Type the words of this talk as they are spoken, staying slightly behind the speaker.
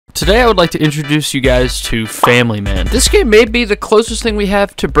Today I would like to introduce you guys to Family Man. This game may be the closest thing we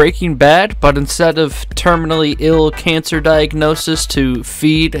have to Breaking Bad, but instead of terminally ill cancer diagnosis to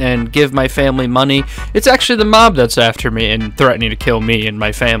feed and give my family money, it's actually the mob that's after me and threatening to kill me and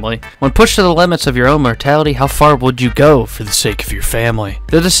my family. When pushed to the limits of your own mortality, how far would you go for the sake of your family?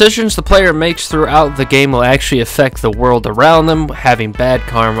 The decisions the player makes throughout the game will actually affect the world around them, having bad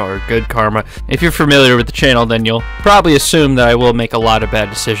karma or good karma. If you're familiar with the channel, then you'll probably assume that I will make a lot of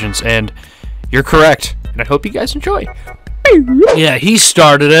bad decisions, and you're correct, and I hope you guys enjoy. Yeah, he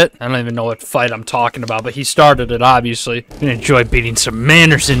started it. I don't even know what fight I'm talking about, but he started it, obviously. I'm gonna enjoy beating some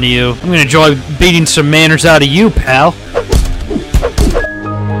manners into you. I'm gonna enjoy beating some manners out of you, pal.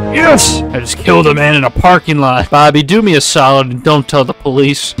 Yes! I just killed a man in a parking lot. Bobby, do me a solid and don't tell the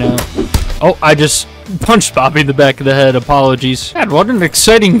police. No. Oh, I just punched Bobby in the back of the head. Apologies. God, what an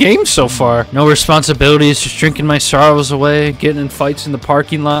exciting game so far. No responsibilities, just drinking my sorrows away, getting in fights in the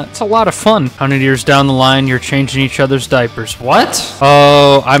parking lot. It's a lot of fun. 100 years down the line, you're changing each other's diapers. What?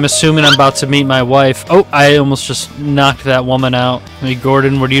 Oh, I'm assuming I'm about to meet my wife. Oh, I almost just knocked that woman out. Hey,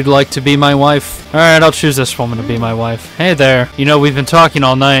 Gordon, would you like to be my wife? Alright, I'll choose this woman to be my wife. Hey there. You know, we've been talking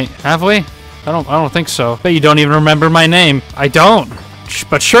all night. Have we? I don't think so. Bet you don't even remember my name. I don't.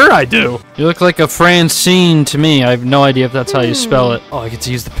 But sure I do. You look like a Francine to me. I have no idea if that's how you spell it. Oh, I get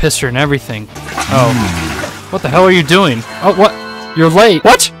to use the pisser and everything. Oh. What the hell are you doing? Oh, what? You're late.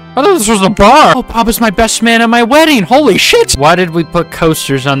 What? I thought this was a bar. Oh, Papa's my best man at my wedding. Holy shit. Why did we put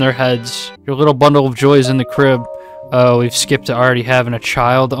coasters on their heads? Your little bundle of joy is in the crib. Oh, we've skipped to already having a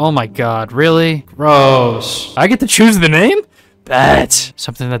child. Oh my god, really? Gross. I get to choose the name? Bet.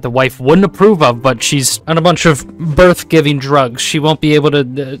 Something that the wife wouldn't approve of, but she's on a bunch of birth-giving drugs. She won't be able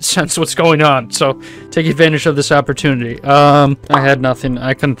to sense what's going on, so take advantage of this opportunity. I had nothing.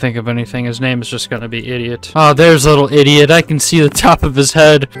 I couldn't think of anything. His name is just gonna be Idiot. Oh, there's little Idiot. I can see the top of his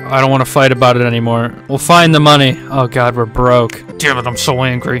head. I don't want to fight about it anymore. We'll find the money. Oh god, we're broke. Damn it, I'm so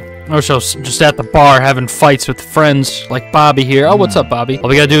angry. I was just at the bar having fights with friends like Bobby here. Oh, what's up, Bobby? All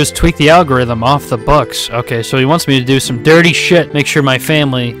we gotta do is tweak the algorithm off the books. Okay, so he wants me to do some dirty shit. Make sure my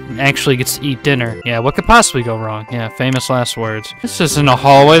family actually gets to eat dinner. Yeah, what could possibly go wrong? Yeah, famous last words. This isn't a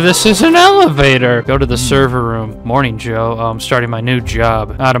hallway, this is an elevator. Go to the server room. Morning, Joe. Oh, I'm starting my new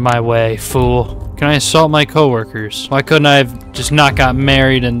job. Out of my way, fool. Can I assault my coworkers? Why couldn't I have just not got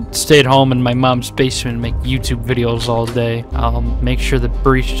married and stayed home in my mom's basement and make YouTube videos all day? I'll make sure the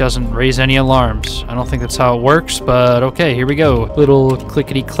breach doesn't raise any alarms. I don't think that's how it works, but okay, here we go. Little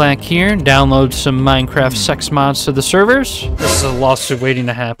clickety-clack here. Download some Minecraft sex mods to the servers. This is a lawsuit waiting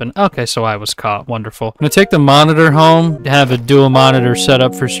to happen. Okay, so I was caught. Wonderful. I'm gonna take the monitor home, have a dual monitor set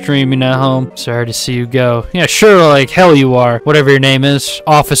up for streaming at home. Sorry to see you go. Yeah, sure, like hell you are. Whatever your name is.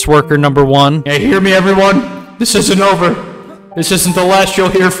 Office worker number 1. Yeah, hear me, everyone? This isn't over. This isn't the last you'll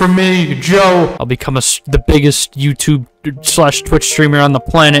hear from me, Joe. I'll become the biggest YouTube/Twitch streamer on the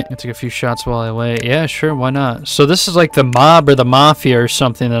planet. I take a few shots while I wait. Yeah, sure, why not? So this is like the mob or the mafia or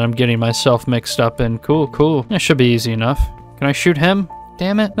something that I'm getting myself mixed up in. Cool, cool. That should be easy enough. Can I shoot him?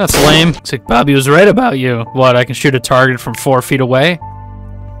 Damn it. That's lame. Looks like Bobby was right about you. What, I can shoot a target from 4 feet away?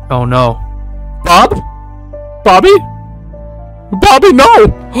 Oh no. Bob? Bobby? Bobby,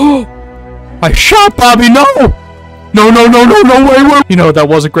 no! I shot Bobby, no! No, wait. You know, that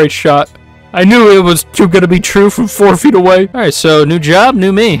was a great shot. I knew it was too good to be true from 4 feet away. Alright, so new job,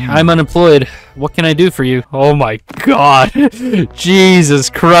 new me. I'm unemployed. What can I do for you? Oh my god. Jesus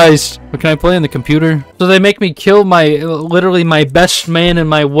Christ. What can I play on the computer? So they make me kill literally my best man in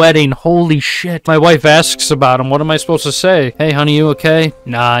my wedding. Holy shit. My wife asks about him. What am I supposed to say? Hey, honey, you okay?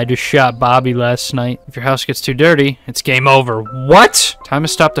 Nah, I just shot Bobby last night. If your house gets too dirty, it's game over. What? Time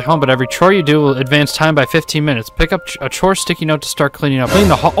is stopped at home, but every chore you do will advance time by 15 minutes. Pick up a chore sticky note to start cleaning up. Clean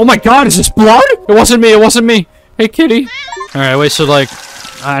the hall. Oh my god, is this blood? It wasn't me. Hey, kitty. Alright, I wasted like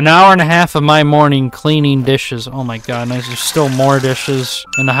an hour and a half of my morning cleaning dishes. Oh my god, there's still more dishes.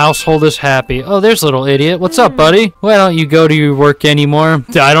 And the household is happy. Oh, there's little Idiot. What's up, buddy? Why don't you go to your work anymore?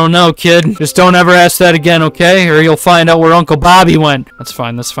 I don't know, kid. Just don't ever ask that again, okay? Or you'll find out where Uncle Bobby went. That's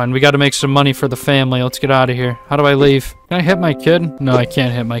fine, that's fine. We gotta make some money for the family. Let's get out of here. How do I leave? Can I hit my kid? No, I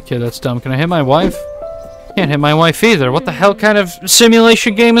can't hit my kid. That's dumb. Can I hit my wife? Can't hit my wife either. What the hell kind of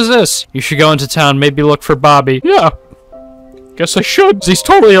simulation game is this? You should go into town, maybe look for Bobby. Yeah. Guess I should. He's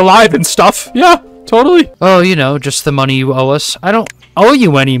totally alive and stuff. Yeah, totally. Oh, you know, just the money you owe us. I don't owe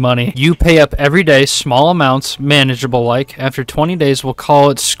you any money. You pay up every day, small amounts, manageable like. After 20 days, we'll call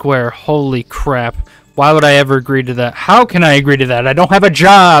it square. Holy crap. Why would I ever agree to that? How can I agree to that? I don't have a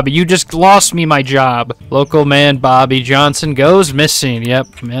job. You just lost me my job. Local man Bobby Johnson goes missing.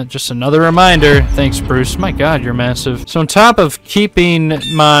 Yep, man, just another reminder. Thanks, Bruce. My God, you're massive. So on top of keeping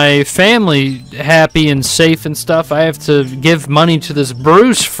my family happy and safe and stuff, I have to give money to this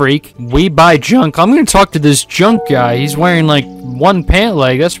Bruce freak. We buy junk. I'm gonna talk to this junk guy. He's wearing like one pant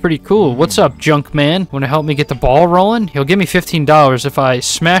leg. That's pretty cool. What's up, junk man? Want to help me get the ball rolling? He'll give me $15 if I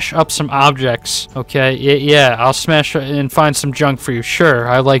smash up some objects. Okay, yeah, I'll smash and find some junk for you. Sure,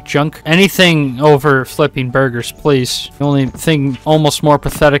 I like junk. Anything over flipping burgers, please. The only thing almost more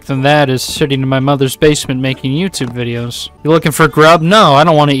pathetic than that is sitting in my mother's basement making YouTube videos. You looking for grub? No, I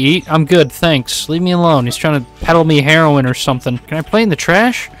don't want to eat. I'm good, thanks. Leave me alone. He's trying to peddle me heroin or something. Can I play in the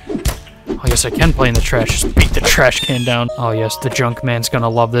trash? Oh, yes, I can play in the trash. Just beat the trash can down. Oh, yes, the junk man's gonna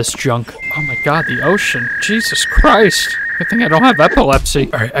love this junk. Oh, my God, the ocean. Jesus Christ. Good thing I don't have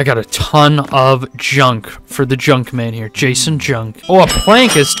epilepsy. All right, I got a ton of junk for the junk man here. Jason Junk. Oh, a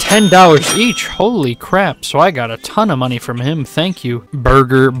plank is $10 each. Holy crap. So I got a ton of money from him. Thank you,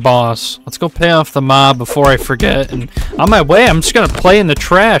 Burger Boss. Let's go pay off the mob before I forget. And on my way, I'm just gonna play in the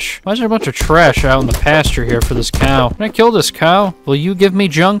trash. Why is there a bunch of trash out in the pasture here for this cow? Can I kill this cow? Will you give me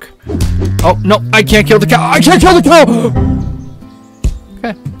junk? Oh, no, I can't kill the cow. I can't kill the cow!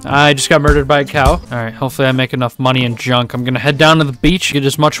 Okay, I just got murdered by a cow. All right, hopefully I make enough money and junk. I'm gonna head down to the beach, get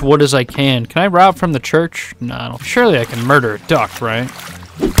as much wood as I can. Can I rob from the church? No, surely I can murder a duck, right?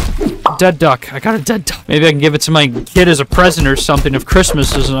 Dead duck. I got a dead duck. Maybe I can give it to my kid as a present or something if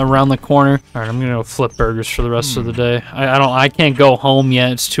Christmas isn't around the corner. All right, I'm gonna go flip burgers for the rest of the day. I can't go home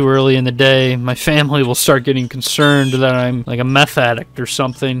yet. It's too early in the day. My family will start getting concerned that I'm like a meth addict or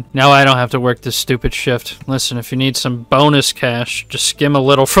something. Now I don't have to work this stupid shift. Listen, if you need some bonus cash, just skim a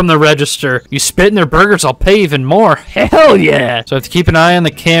little from the register. You spit in their burgers, I'll pay even more. Hell yeah! So I have to keep an eye on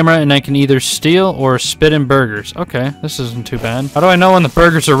the camera, and I can either steal or spit in burgers. Okay, this isn't too bad. How do I know when the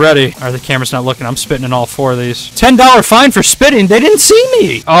burgers are ready? The camera's not looking. I'm spitting in all 4 of these. $10 fine for spitting. They didn't see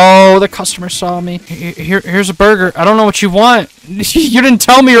me. Oh, the customer saw me. Here's a burger. I don't know what you want. You didn't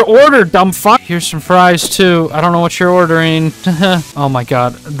tell me your order, dumb fuck. Here's some fries, too. I don't know what you're ordering. Oh, my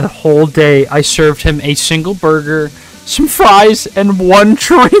God. The whole day, I served him a single burger, some fries, and 1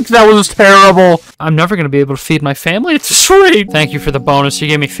 drink. That was terrible. I'm never going to be able to feed my family at this rate. Thank you for the bonus. You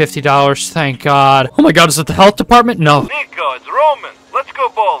gave me $50. Thank God. Oh, my God. Is it the health department? No. Nico, it's Roman. Let's go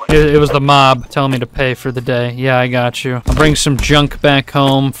bowling. It was the mob telling me to pay for the day. Yeah, I got you. I'll bring some junk back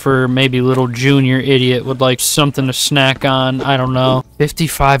home for maybe little junior idiot would like something to snack on. I don't know.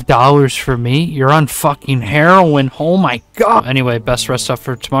 $55 for me? You're on fucking heroin. Oh my God. Anyway, best rest up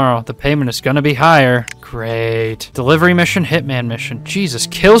for tomorrow. The payment is gonna be higher. Great. Delivery mission, hitman mission. Jesus,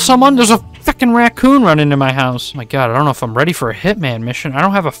 kill someone? There's a fucking raccoon running into my house. Oh my God, I don't know if I'm ready for a hitman mission. I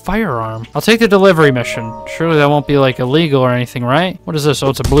don't have a firearm. I'll take the delivery mission. Surely that won't be like illegal or anything, right? What is this? Oh,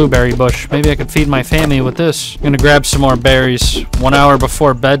 it's a blueberry bush. Maybe I could feed my family with this. I'm gonna grab some more berries 1 hour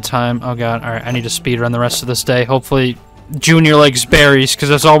before bedtime. Oh God, all right, I need to speed run the rest of this day. Hopefully Junior likes berries, because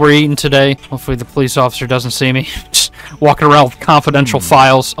that's all we're eating today. Hopefully the police officer doesn't see me. Just walking around with confidential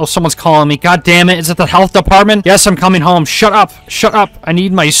files. Oh, someone's calling me. God damn it. Is it the health department? Yes, I'm coming home. Shut up. Shut up. I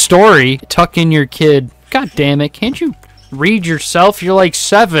need my story. Tuck in your kid. God damn it. Can't you read yourself? You're like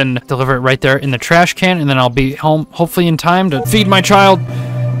 7. Deliver it right there in the trash can, and then I'll be home hopefully in time to feed my child.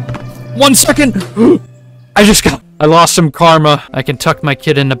 1 second. I lost some karma. I can tuck my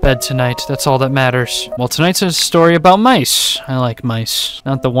kid into bed tonight. That's all that matters. Well, tonight's a story about mice. I like mice.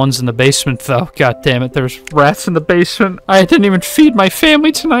 Not the ones in the basement, though. God damn it, there's rats in the basement. I didn't even feed my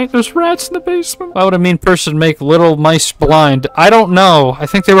family tonight. There's rats in the basement. Why would a mean person make little mice blind? I don't know. I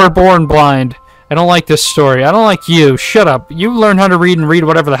think they were born blind. I don't like this story. I don't like you. Shut up. You learn how to read and read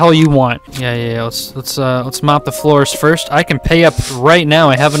whatever the hell you want. Yeah. Let's mop the floors first. I can pay up right now.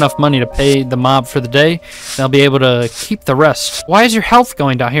 I have enough money to pay the mob for the day. And I'll be able to keep the rest. Why is your health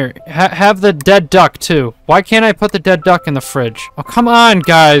going down here? Have the dead duck too. Why can't I put the dead duck in the fridge? Oh, come on,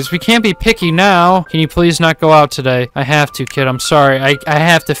 guys. We can't be picky now. Can you please not go out today? I have to, kid. I'm sorry. I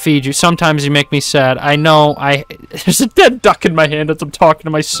have to feed you. Sometimes you make me sad. I know. There's a dead duck in my hand as I'm talking to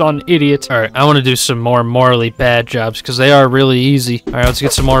my son, idiot. All right, I want to do some more morally bad jobs because they are really easy. All right, let's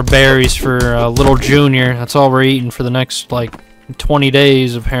get some more berries for little Junior. That's all we're eating for the next, like, 20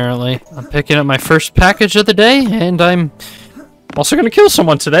 days, apparently. I'm picking up my first package of the day, and I'm also gonna kill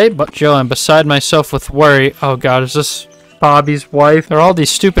someone today, but Joe, I'm beside myself with worry. Oh God, is this Bobby's wife? There are all these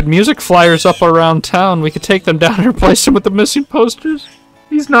stupid music flyers up around town. We could take them down and replace them with the missing posters.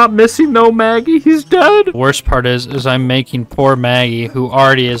 He's not missing, no, Maggie. He's dead. The worst part is I'm making poor Maggie, who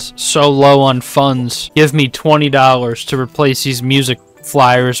already is so low on funds, give me $20 to replace these music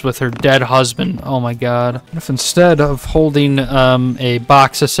flyers with her dead husband. Oh my god. What if instead of holding a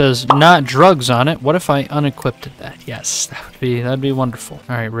box that says not drugs on it, what if I unequipped that? Yes, that'd be wonderful.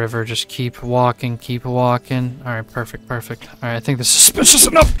 All right, River, just keep walking, keep walking. All right, perfect, perfect. All right, I think this is suspicious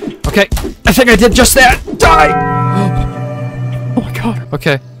enough. Okay, I think I did just that. Die! Oh my god.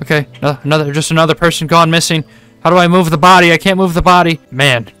 Okay, okay. Just another person gone missing. How do I move the body? I can't move the body.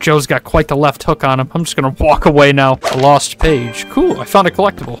 Man, Joe's got quite the left hook on him. I'm just gonna walk away now. A lost page. Cool, I found a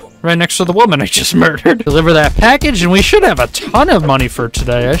collectible. Right next to the woman I just murdered. Deliver that package and we should have a ton of money for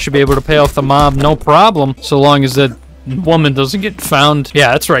today. I should be able to pay off the mob, no problem. So long as that woman doesn't get found.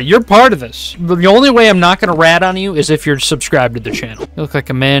 Yeah, that's right. You're part of this. The only way I'm not going to rat on you is if you're subscribed to the channel. You look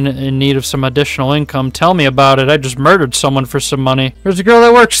like a man in need of some additional income. Tell me about it. I just murdered someone for some money. There's a girl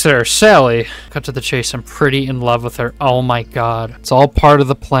that works there, Sally. Cut to the chase. I'm pretty in love with her. Oh my god. It's all part of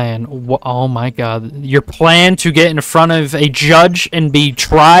the plan. Oh my god. Your plan to get in front of a judge and be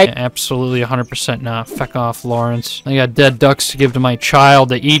tried? Absolutely 100% not. Feck off, Lawrence. I got dead ducks to give to my child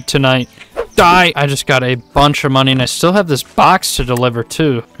to eat tonight. Die! I just got a bunch of money and I still have this box to deliver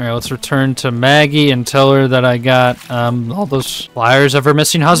too. Alright, let's return to Maggie and tell her that I got all those flyers of her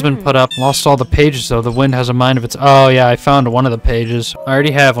missing husband put up. Lost all the pages though. The wind has a mind of its... Oh yeah, I found one of the pages. I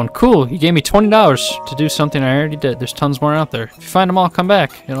already have one. Cool. You gave me $20 to do something I already did. There's tons more out there. If you find them all, come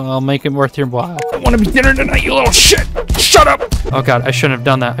back. I'll make it worth your while. I want to be dinner tonight, you little shit! Shut up! Oh god, I shouldn't have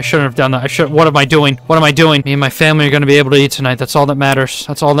done that. I shouldn't have done that. What am I doing? What am I doing? Me and my family are going to be able to eat tonight. That's all that matters.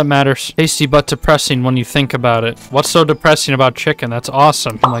 That's all that matters. Tasty but depressing when you think about it. What's so depressing about chicken? That's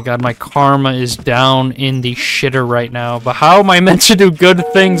awesome. Oh my god, my karma is down in the shitter right now. But how am I meant to do good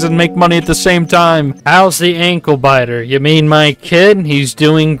things and make money at the same time? How's the ankle biter? You mean my kid? He's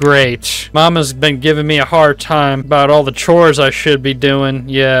doing great. Mama's been giving me a hard time about all the chores I should be doing.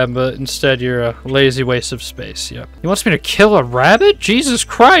 Yeah, but instead you're a lazy waste of space. Yep. He wants me to kill a rabbit? Jesus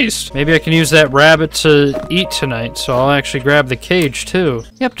Christ. Maybe I can use that rabbit to eat tonight, so I'll actually grab the cage too.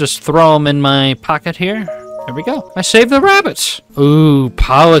 Yep, just throw him in my pocket here. There we go. I saved the rabbits. Ooh,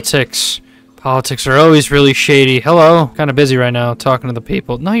 politics. Politics are always really shady. Hello. Kind of busy right now talking to the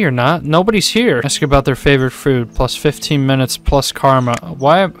people. No, you're not. Nobody's here. Ask about their favorite food. Plus 15 minutes plus karma.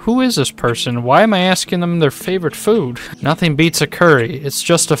 Why? Who is this person? Why am I asking them their favorite food? Nothing beats a curry. It's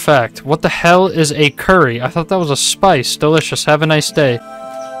just a fact. What the hell is a curry? I thought that was a spice. Delicious. Have a nice day.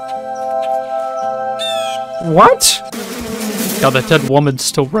 What? God, that dead woman's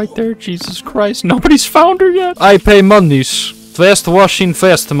still right there. Jesus Christ. Nobody's found her yet. I pay monies. Fast washing,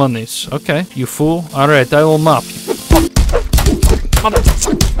 fast monies. Okay, you fool. Alright, I will mop you. God,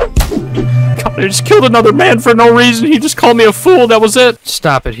 I just killed another man for no reason. He just called me a fool. That was it.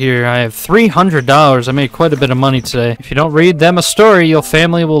 Stop it here. I have $300. I made quite a bit of money today. If you don't read them a story, your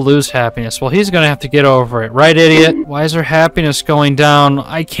family will lose happiness. Well, he's gonna have to get over it. Right, idiot? Why is her happiness going down?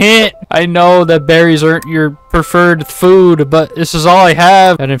 I can't. I know that berries aren't your preferred food, but this is all I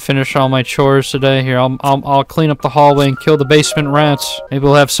have. I didn't finish all my chores today. Here, I'll clean up the hallway and kill the basement rats. Maybe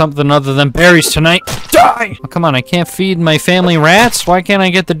we'll have something other than berries tonight. Die! Oh, come on, I can't feed my family rats? Why can't I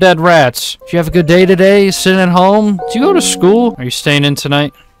get the dead rats? Did you have a good day today? Sitting at home? Did you go to school? Are you staying in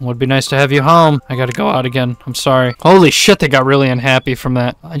tonight? Would be nice to have you home. I gotta go out again. I'm sorry. Holy shit, they got really unhappy from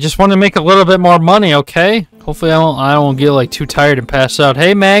that. I just want to make a little bit more money, okay? Hopefully I won't get like too tired and pass out.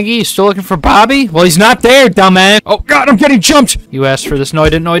 Hey Maggie, you still looking for Bobby? Well, he's not there, dumbass. Oh god, I'm getting jumped. You asked for this. No,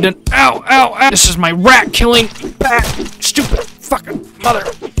 I didn't. No, I didn't. Ow, ow, ow. This is my rat killing bat. Stupid fucking mother.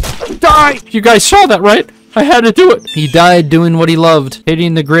 Die. You guys saw that, right? I had to do it. He died doing what he loved,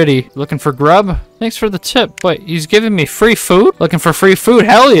 hitting the gritty. Looking for grub? Thanks for the tip. Wait, he's giving me free food? Looking for free food?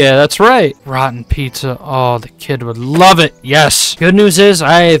 Hell yeah, that's right. Rotten pizza. Oh, the kid would love it. Yes. Good news is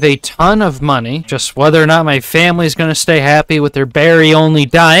I have a ton of money. Just whether or not my family's gonna stay happy with their berry-only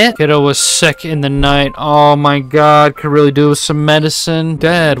diet. Kiddo was sick in the night. Oh my god, could really do with some medicine.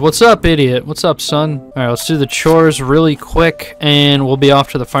 Dad, what's up, idiot? What's up, son? All right, let's do the chores really quick, and we'll be off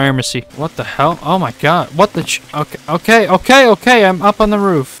to the pharmacy. What the hell? Oh my god. What the okay. I'm up on the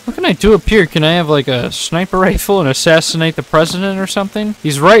roof. What can I do up here? Can I have like a sniper rifle and assassinate the president or something?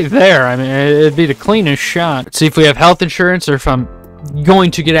 He's right there. I mean, it'd be the cleanest shot. Let's see if we have health insurance or if I'm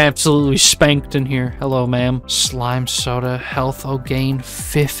going to get absolutely spanked in here. Hello, ma'am. Slime soda, health gain,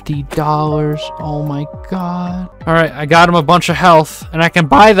 $50. Oh my god. All right, I got him a bunch of health, and I can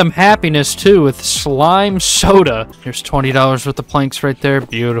buy them happiness too with slime soda. Here's $20 worth of planks right there.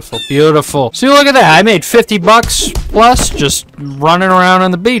 Beautiful, beautiful. See, look at that. I made 50 bucks plus just running around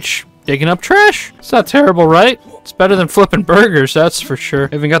on the beach, digging up trash. It's not terrible, right? It's better than flipping burgers, that's for sure.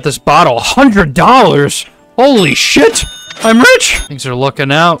 I even got this bottle, $100. Holy shit. I'm rich! Things are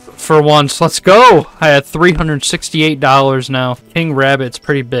looking out for once. Let's go! I had $368 now. King rabbit's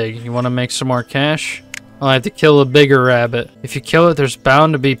pretty big. You want to make some more cash? I have to kill a bigger rabbit. If you kill it, there's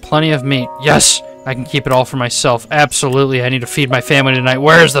bound to be plenty of meat. Yes! I can keep it all for myself. Absolutely, I need to feed my family tonight.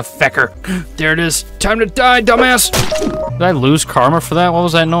 Where's the fecker? There it is. Time to die, dumbass! Did I lose karma for that? What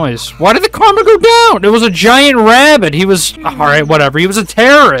was that noise? Why did the karma go down? It was a giant rabbit. He was... Alright, whatever. He was a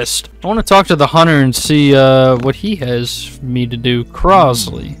terrorist. I want to talk to the hunter and see what he has for me to do.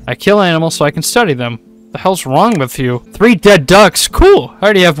 Crosley. I kill animals so I can study them. The hell's wrong with you? 3 dead ducks. Cool. I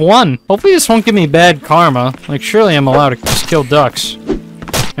already have 1. Hopefully this won't give me bad karma. Like, surely I'm allowed to just kill ducks.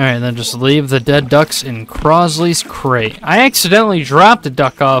 Alright, then just leave the dead ducks in Crosley's crate. I accidentally dropped a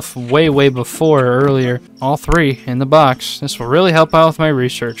duck off way before earlier. All 3 in the box. This will really help out with my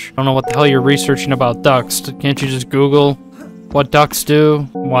research. I don't know what the hell you're researching about ducks. Can't you just Google what ducks do?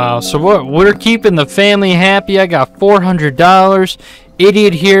 Wow, so we're keeping the family happy. I got $400.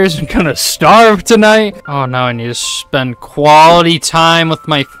 Idiot here is gonna starve tonight. Oh, now I need to spend quality time with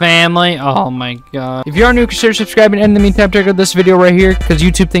my family. Oh my god. If you are new, consider subscribing. And in the meantime, check out this video right here because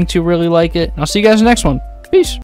YouTube thinks you really like it. I'll see you guys in the next one. Peace.